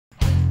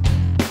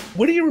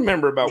What do you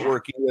remember about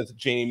working with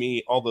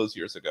Jamie all those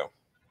years ago?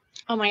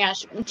 Oh my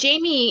gosh,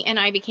 Jamie and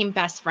I became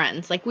best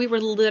friends. Like we were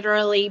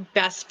literally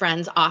best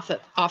friends off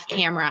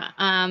camera.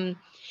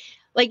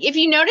 Like if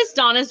you notice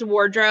Donna's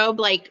wardrobe,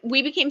 like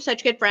we became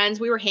such good friends.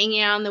 We were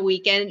hanging out on the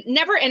weekend,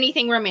 never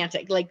anything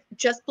romantic, like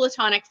just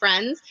platonic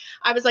friends.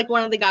 I was like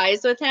one of the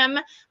guys with him,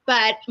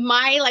 but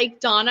my like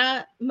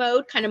Donna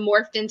mode kind of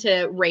morphed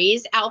into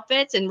Ray's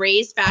outfits, and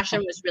Ray's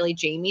fashion was really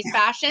Jamie's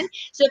fashion.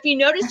 So if you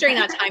notice during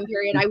that time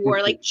period, I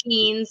wore like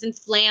jeans and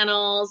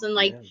flannels and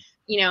like,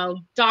 you know,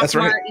 Doc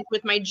Martens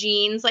with my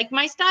jeans. Like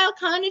my style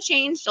kind of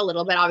changed a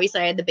little bit.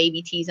 Obviously I had the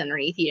baby tees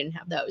underneath. He didn't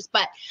have those,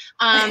 but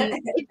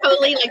it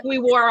totally like we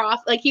wore off,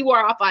 like he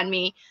wore off on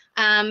me.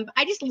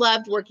 I just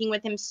loved working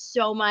with him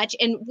so much.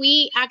 And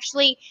we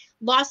actually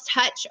lost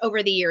touch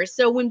over the years.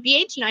 So when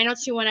BH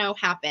 90210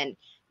 happened,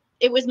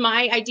 it was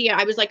my idea.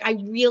 I was like, I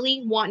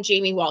really want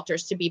Jamie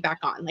Walters to be back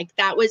on. Like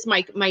that was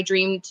my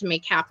dream to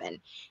make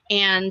happen.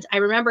 And I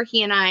remember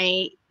he and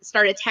I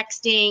started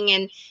texting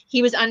and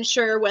he was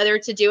unsure whether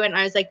to do it. And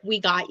I was like, we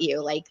got you.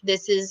 Like,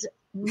 this is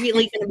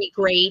really going to be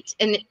great.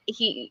 And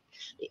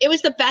it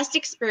was the best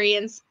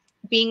experience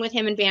being with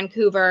him in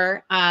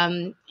Vancouver.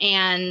 And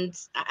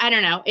I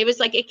don't know, it was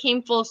like, it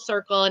came full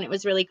circle and it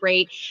was really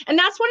great. And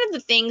that's one of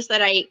the things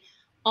that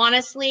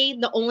honestly,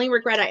 the only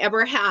regret I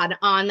ever had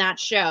on that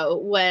show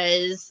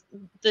was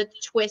the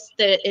twist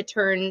that it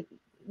turned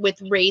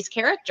with Ray's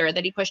character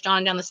that he pushed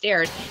on down the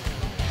stairs.